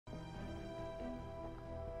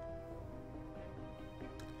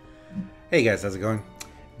Hey guys, how's it going?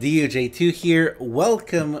 DUJ2 here.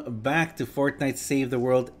 Welcome back to Fortnite Save the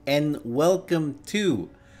World and welcome to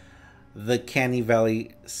the Canny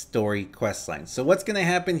Valley story questline. So what's going to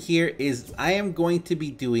happen here is I am going to be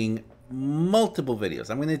doing multiple videos.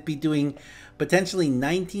 I'm going to be doing potentially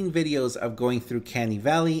 19 videos of going through Canny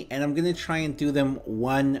Valley, and I'm going to try and do them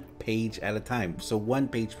one page at a time. So one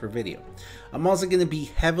page per video. I'm also going to be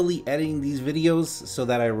heavily editing these videos so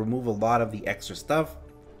that I remove a lot of the extra stuff,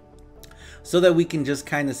 so that we can just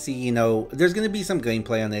kind of see, you know, there's going to be some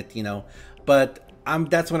gameplay on it, you know, but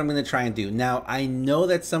that's what I'm going to try and do. Now, I know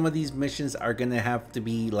that some of these missions are going to have to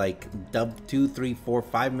be like 2, 3, 4,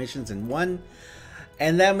 5 missions in one,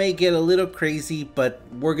 and that may get a little crazy, but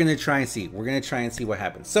we're going to try and see. We're going to try and see what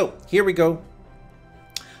happens. So, here we go.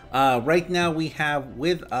 Right now, we have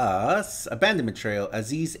with us Abandonment Trail,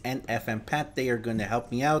 Aziz, and FM Pat. They are going to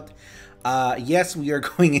help me out. Yes, we are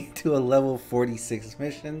going into a level 46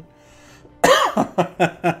 mission. Live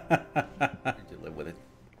with it.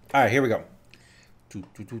 All right, here we go.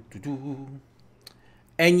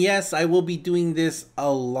 And yes, I will be doing this a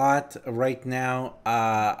lot right now.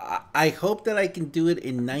 I hope that I can do it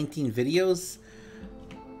in 19 videos.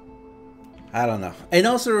 I don't know. And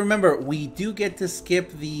also remember, we do get to skip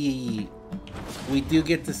the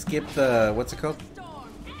what's it called?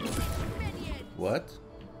 What?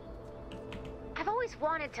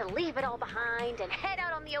 Wanted to leave it all behind and head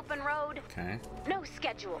out on the open road. Okay. No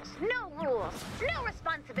schedules, no rules, no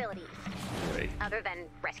responsibilities. Right. Other than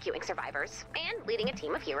rescuing survivors and leading a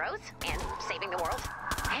team of heroes and saving the world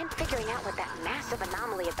and figuring out what that massive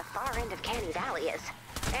anomaly at the far end of Canny Valley is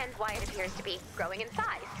and why it appears to be growing in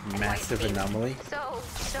size. Massive anomaly? So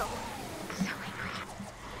angry.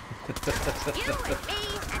 You and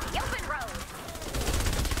me and the open road.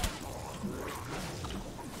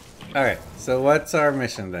 Alright, so what's our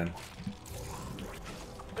mission then?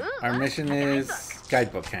 Ooh, our mission is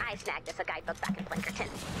guidebook. I snagged us a guidebook back in Blinkerton.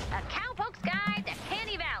 A cowpoke's guide to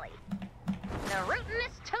Canny Valley. The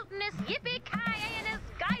rootinest, tootinest,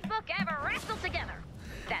 yippee-ki-yay-inest guidebook ever wrestled together.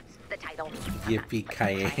 That's the title.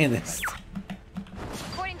 Yippee-ki-yay-inest.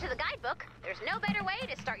 According to the guidebook, there's no better way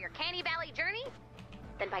to start your Canny Valley journey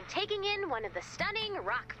than by taking in one of the stunning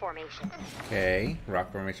rock formations. Okay, rock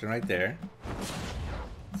formation right there.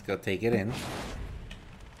 Let's go take it in.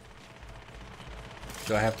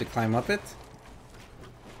 Do I have to climb up it?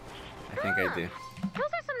 I think I do.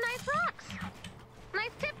 Those are some nice rocks.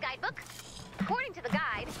 Nice tip, guidebook. According to the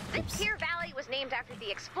guide, this here valley was named after the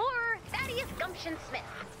explorer Thaddeus Gumption Smith,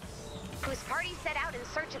 whose party set out in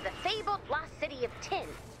search of the fabled lost city of Tin,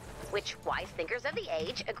 which wise thinkers of the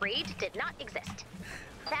age agreed did not exist.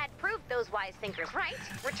 Thad proved those wise thinkers right,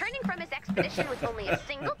 returning from his expedition with only a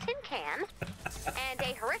single tin can and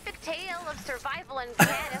a horrific tale of survival and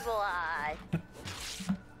cannibal.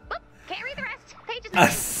 Whoop, can't read the rest. Pages a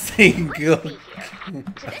single, to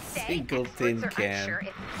this day, single tin can. Unsure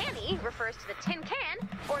if Canny refers to the tin can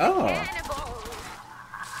or the cannibal.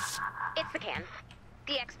 It's the can.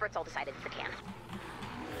 The experts all decided it's the can.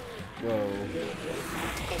 Whoa.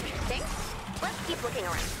 Interesting. Let's keep looking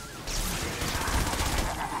around.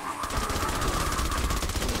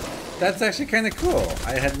 That's actually kind of cool.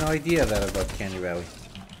 I had no idea that about Canny Valley.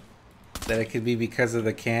 That it could be because of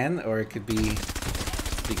the can, or it could be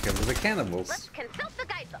because of the cannibals. Let's consult the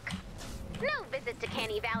guidebook. No visit to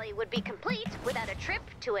Canny Valley would be complete without a trip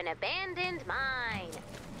to an abandoned mine.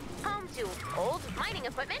 Home to old mining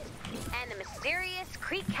equipment and the mysterious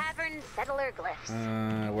Creek Cavern settler glyphs.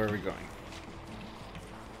 Where are we going?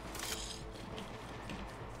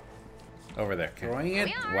 Over there. Throwing it?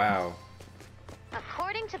 Wow.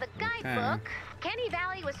 According to the guidebook, Canny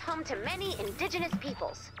Valley was home to many indigenous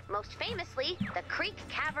peoples, most famously the Creek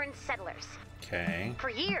Cavern settlers. Okay. For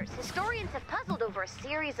years, historians have puzzled over a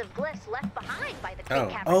series of glyphs left behind by the Creek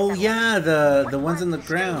Cavern settlers. Yeah, the ones on the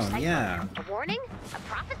ground, yeah. A warning? A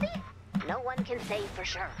prophecy? No one can say for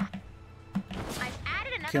sure. I've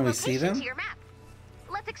added another location to your map.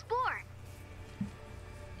 Let's explore.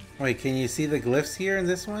 Wait, can you see the glyphs here in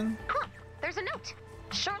this one? Huh, there's a note.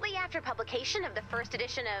 Shortly after publication of the first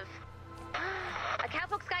edition of A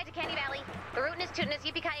Cowpoke's Guide to Canny Valley, the rootinest, tootinest,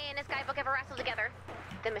 yippee-ki-yay-inest guidebook ever wrestled together,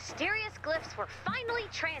 the mysterious glyphs were finally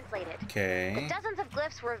translated. Okay. The dozens of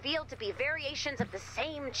glyphs were revealed to be variations of the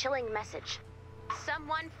same chilling message.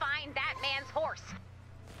 Someone find that man's horse.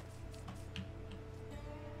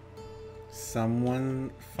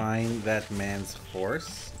 Someone find that man's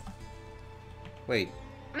horse? Wait.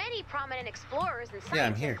 Many prominent explorers and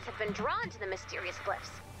scientists have been drawn to the mysterious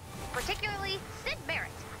glyphs, particularly Sid Barrett,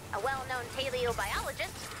 a well-known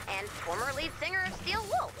paleobiologist and former lead singer of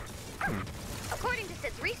StW. According to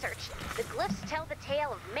Sid's research, the glyphs tell tell the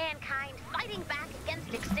tale of mankind fighting back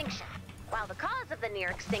against extinction. While the cause of the near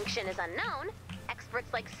extinction is unknown,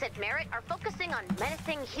 experts like Sid Merritt are focusing on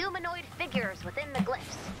menacing humanoid figures within the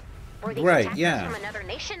glyphs. Were these attackers from another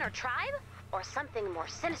nation or tribe, or something more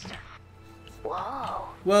sinister? Whoa.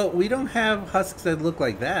 Well, we don't have husks that look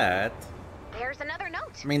like that. There's another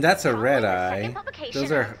note. I mean, that's a red eye.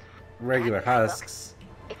 Those are regular husks.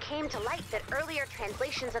 It came to light that earlier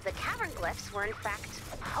translations of the cavern glyphs were in fact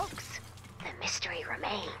a hoax. The mystery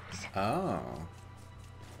remains. Oh.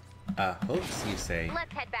 A hoax, you say?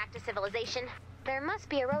 Let's head back to civilization. There must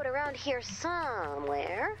be a road around here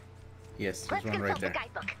somewhere. Yes, there's one right there. Let's consult the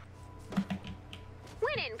guidebook.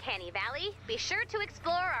 When in Canny Valley, be sure to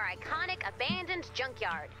explore our iconic abandoned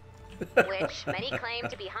junkyard, which many claim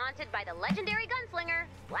to be haunted by the legendary gunslinger,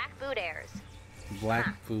 Blackboot Ayres.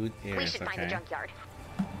 Blackboot Ayres, we should find the junkyard.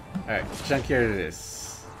 Alright, junkyard it is.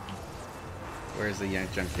 Where's the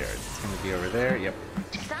junkyard? It's gonna be over there, yep.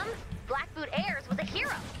 To some, Blackboot Ayres was a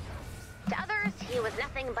hero. To others, he was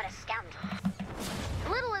nothing but a scoundrel.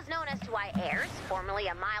 Little is known as to why Ayres, formerly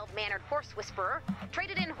a mild-mannered horse whisperer,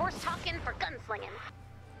 traded in horse talking for gunslinging.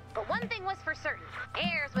 But one thing was for certain,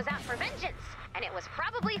 Ayres was out for vengeance, and it was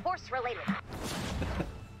probably horse-related.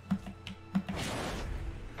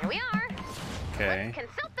 Here we are. Okay. Let's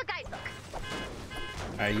consult the guidebook.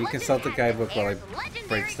 Alright, you consult the guidebook while I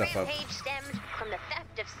break stuff up. Stemmed from the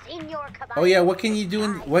theft of Senor Caballo. Oh yeah, what can you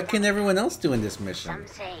do what can everyone else do in this mission? Some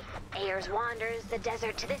say Ayres wanders the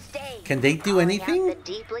desert to this day. Can they do anything? The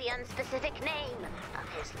deeply unspecific name of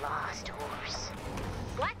his lost horse.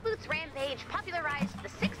 Blackboot's rampage popularized the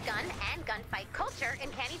six-gun and gunfight culture in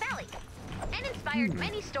Canny Valley, and inspired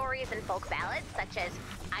many stories and folk ballads such as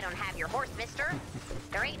 "I don't have your horse, mister,"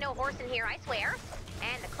 "There ain't no horse in here, I swear,"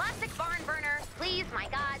 and the classic barn burner, "Please, my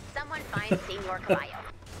God, someone find Senor Caballo."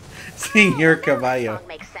 Senor Caballo. The song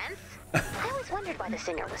makes sense. I always wondered why the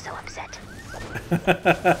singer was so upset.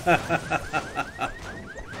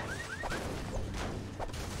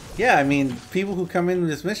 Yeah, I mean, people who come in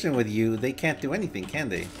this mission with you, they can't do anything, can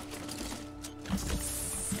they?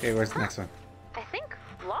 Okay, where's the next one? I think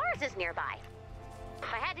Lars is nearby.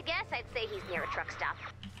 If I had to guess, I'd say he's near a truck stop.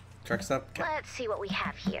 Truck stop? Okay. Let's see what we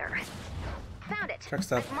have here. Found it. Truck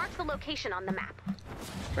stop. I've marked the location on the map.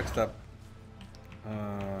 Truck stop.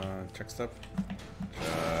 Truck stop.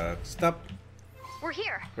 Truck stop. We're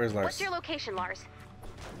here. Where's Lars? What's your location, Lars?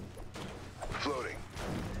 Floating.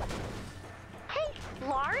 Hey,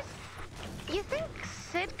 Lars? You think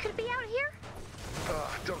Sid could be out here?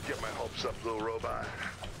 Don't get my hopes up, little robot.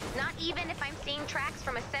 Not even if I'm seeing tracks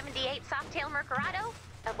from a 78 Softail Mercurado,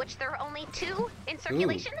 of which there are only 2 in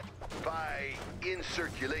circulation? Ooh. By in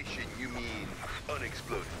circulation, you mean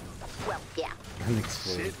unexploded? Well, yeah.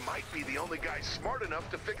 Unexploded. Sid might be the only guy smart enough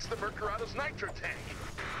to fix the Mercurado's nitro tank.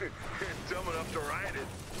 Dumb enough to ride it.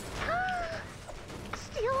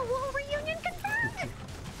 Steel Wool reunion confirmed!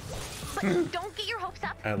 But don't get your hopes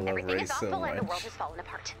up. I love Everything Ray is so awful and the much. world has fallen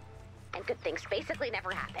apart. And good things basically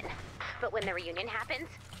never happen. But when the reunion happens,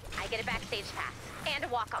 I get a backstage pass and a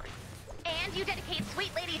walk-on. And you dedicate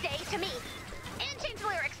Sweet Lady Day to me. And change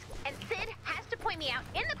lyrics. And Sid has to point me out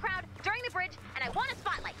in the crowd during the bridge, and I want a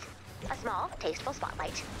spotlight. A small, tasteful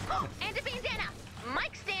spotlight. And a bandana.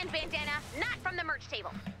 Mic stand bandana, not from the merch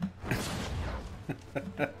table.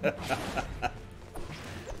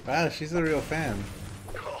 Wow, she's a real fan.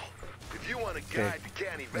 Oh, if you want a guide to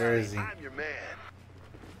Canny Where Valley, is he? I'm your man.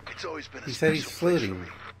 It's always been a He said he's special place floating.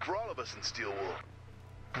 for me, for all of us in Steel Wool.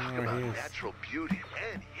 Talk where about he is. natural beauty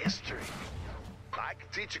and history. I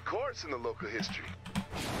could teach a course in the local history.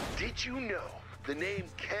 Did you know the name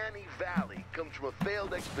Canny Valley comes from a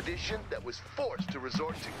failed expedition that was forced to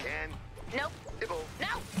resort to Nope.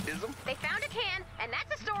 No. Ism? They found a can, and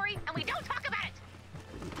that's a story, and we don't talk about it.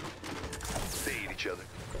 They eat each other.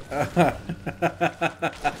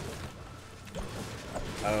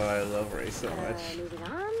 Oh, I love Ray so much. Moving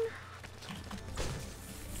on.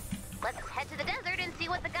 Let's head to the desert and see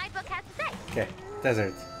what the guidebook has to say. Okay,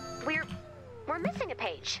 desert. We're missing a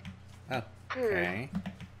page. Oh, okay.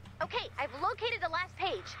 Okay, I've located the last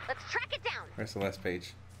page. Let's track it down. Where's the last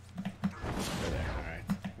page? Over there. Alright,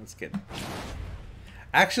 that's good.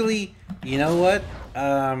 Actually, you know what?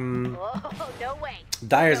 Oh, no way.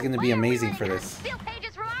 Dyer's No gonna way be are we amazing letting for her this. steal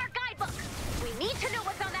pages from our guidebook. We need to know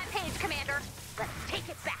what's on that page, Commander. Let's take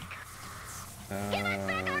it back. Give us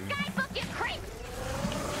back our guidebook, you creep!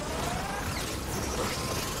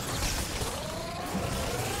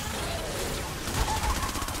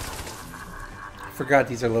 Forgot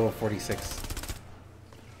these are level 46.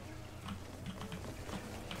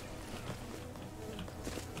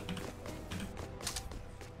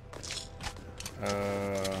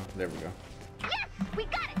 There we go. Yes! We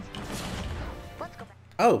got it. Let's go back.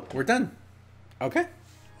 Oh, we're done. Okay.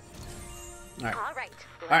 All right. All right.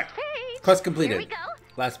 All right. Page. Quest completed. Here we go.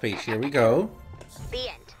 Last page. Here we go. The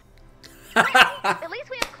end. At least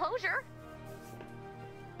we have closure.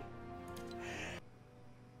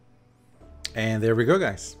 And there we go,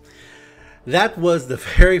 guys. That was the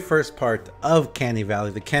very first part of Canny Valley,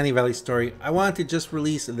 the Canny Valley story. I wanted to just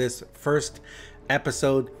release this first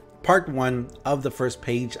episode, part 1 of the first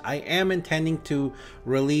page. I am intending to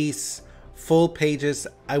release full pages.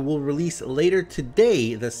 I will release later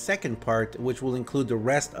today the second part, which will include the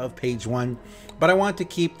rest of page 1. But I want to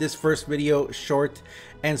keep this first video short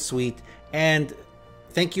and sweet. And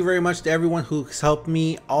thank you very much to everyone who's helped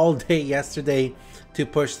me all day yesterday to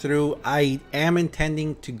push through. I am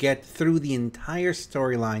intending to get through the entire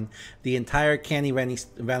storyline, the entire Canny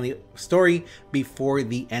Valley story before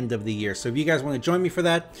the end of the year. So if you guys want to join me for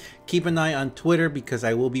that, keep an eye on Twitter because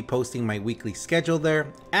I will be posting my weekly schedule there,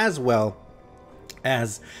 as well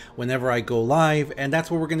as whenever I go live. And that's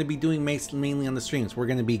what we're going to be doing mainly on the streams. We're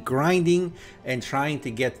going to be grinding and trying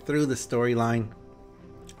to get through the storyline,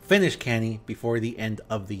 finish Canny before the end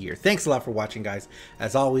of the year. Thanks a lot for watching, guys.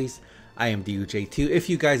 As always, I am DUJ2. If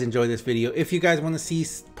you guys enjoyed this video, if you guys want to see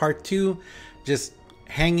part 2, just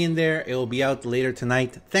hang in there. It will be out later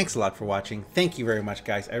tonight. Thanks a lot for watching. Thank you very much,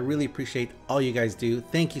 guys. I really appreciate all you guys do.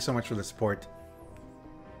 Thank you so much for the support.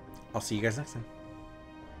 I'll see you guys next time.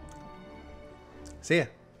 See ya.